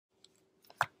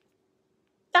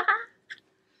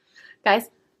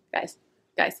Guys,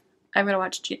 I'm gonna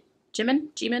watch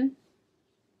JIMIN,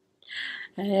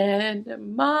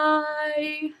 and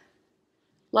my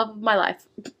love of my life.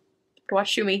 I'm gonna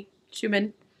watch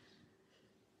JIMIN.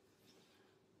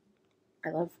 I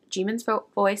love JIMIN's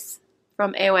voice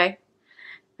from AOA,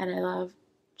 and I love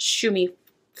Shumi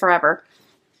forever.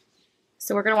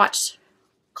 So we're gonna watch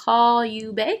Call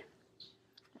You Bae,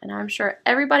 and I'm sure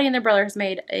everybody and their brother has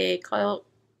made a call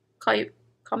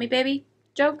me baby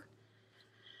joke.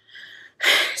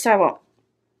 So I won't.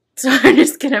 So I'm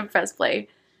just gonna press play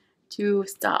to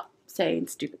stop saying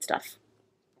stupid stuff.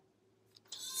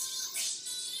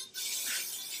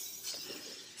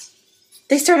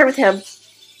 They started with him.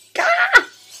 Ah!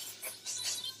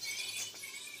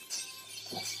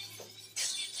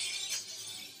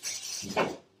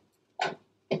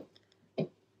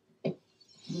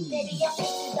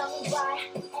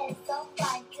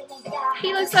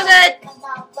 He looks so good.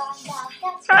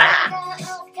 Ah!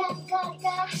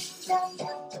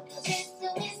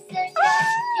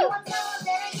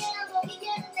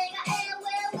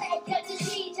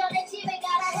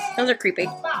 Those are creepy.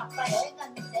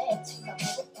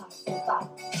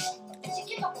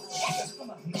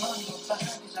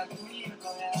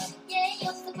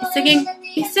 He's singing.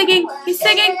 He's singing. He's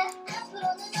singing.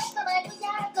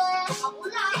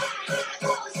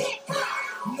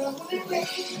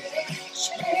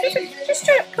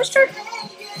 Push her.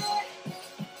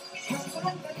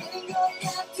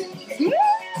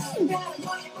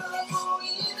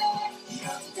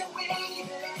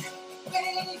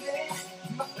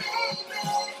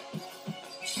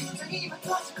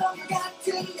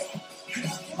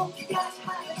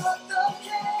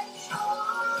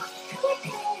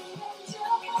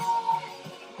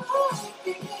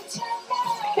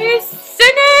 He's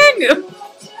singing!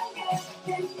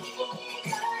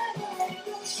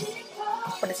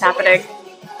 What is happening?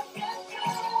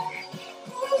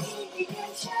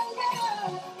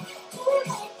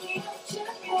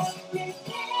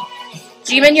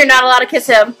 JIMIN, you're not allowed to kiss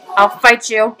him. I'll fight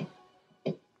you.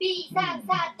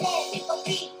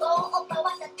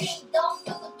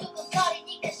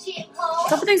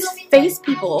 What's up with these face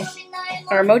people?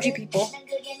 Or emoji people?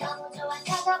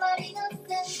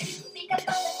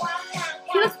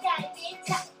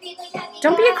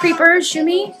 Don't be a creeper,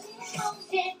 Shumi.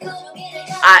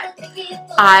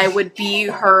 I would be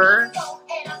her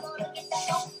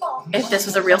if this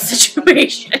was a real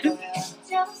situation.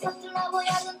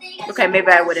 Okay,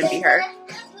 maybe I wouldn't be her.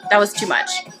 That was too much.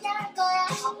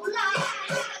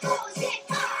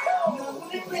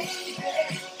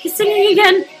 He's singing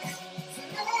again.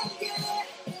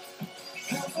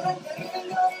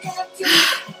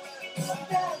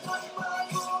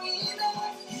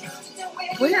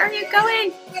 Where are you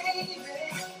going?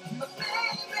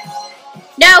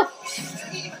 No!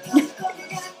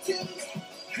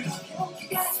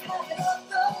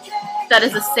 That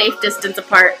is a safe distance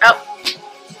apart. Oh.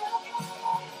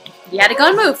 You had to go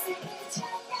and move.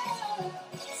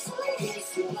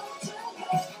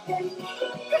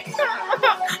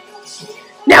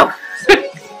 No!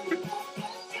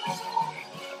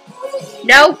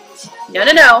 No! No,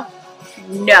 no, no.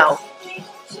 No.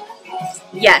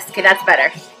 Yes, okay, that's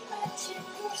better.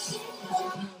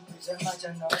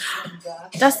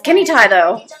 That's skinny tie,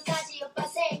 though.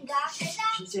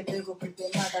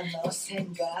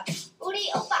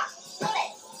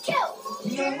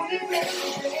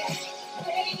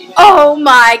 Oh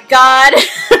my god.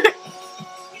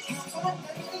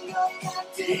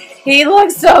 He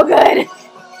looks so good.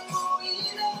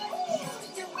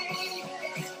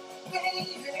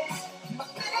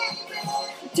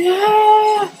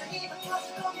 Yeah.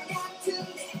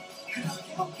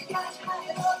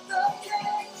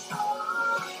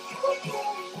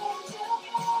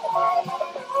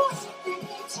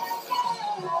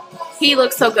 He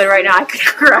looks so good right now. I could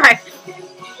cry.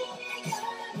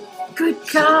 Good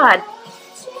God.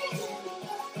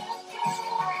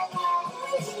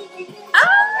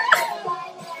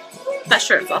 Ah! That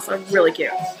shirt is also really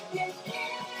cute.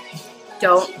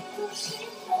 Don't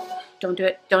do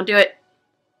it. Don't do it.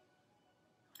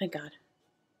 Thank God.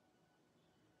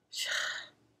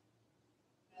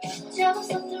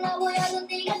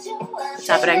 What's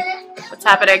happening? What's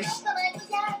happening?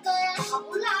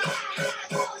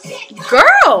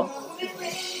 Girl!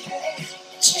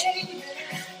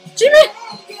 JIMIN!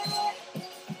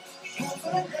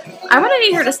 I'm gonna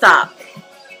need her to stop.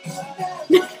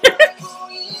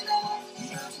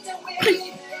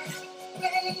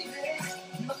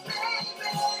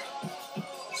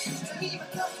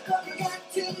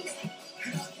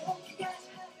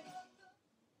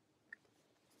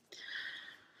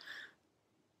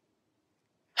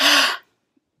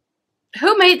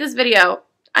 Who made this video?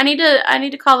 I need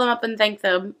to call them up and thank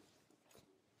them.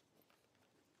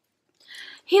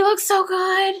 He looks so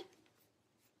good.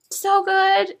 So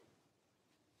good.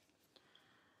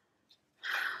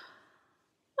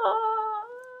 Oh,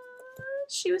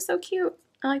 she was so cute.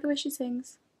 I like the way she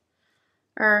sings.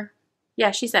 Or,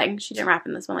 yeah, she sang. She didn't rap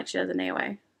in this one like she does in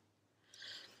AOA.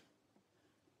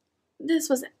 This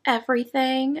was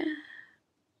everything.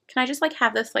 Can I just like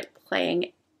have this like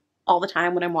playing all the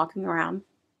time when I'm walking around?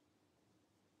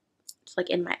 It's like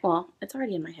in my, well, it's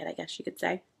already in my head, I guess you could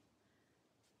say.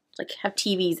 Like have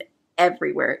TVs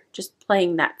everywhere, just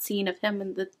playing that scene of him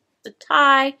in the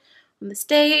tie on the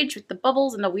stage with the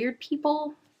bubbles and the weird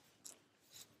people.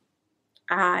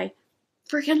 I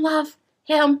freaking love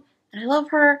him and I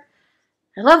love her.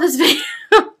 I love this video.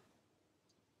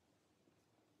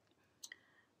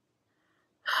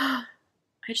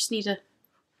 I just need to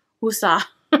woosah.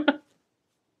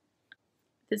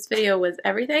 This video was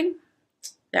everything.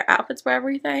 Their outfits were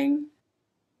everything.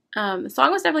 The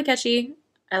song was definitely catchy.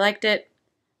 I liked it.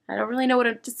 I don't really know what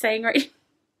I'm just saying right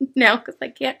now because I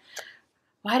can't.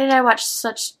 Why did I watch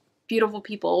such beautiful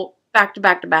people back to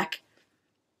back to back?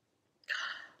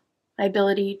 My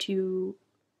ability to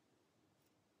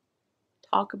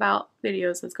talk about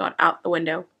videos has gone out the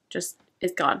window. Just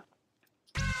is gone.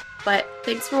 But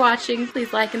thanks for watching.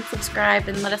 Please like and subscribe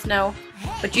and let us know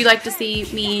what you'd like to see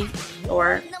me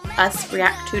or us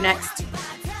react to next.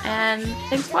 And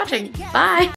thanks for watching. Bye!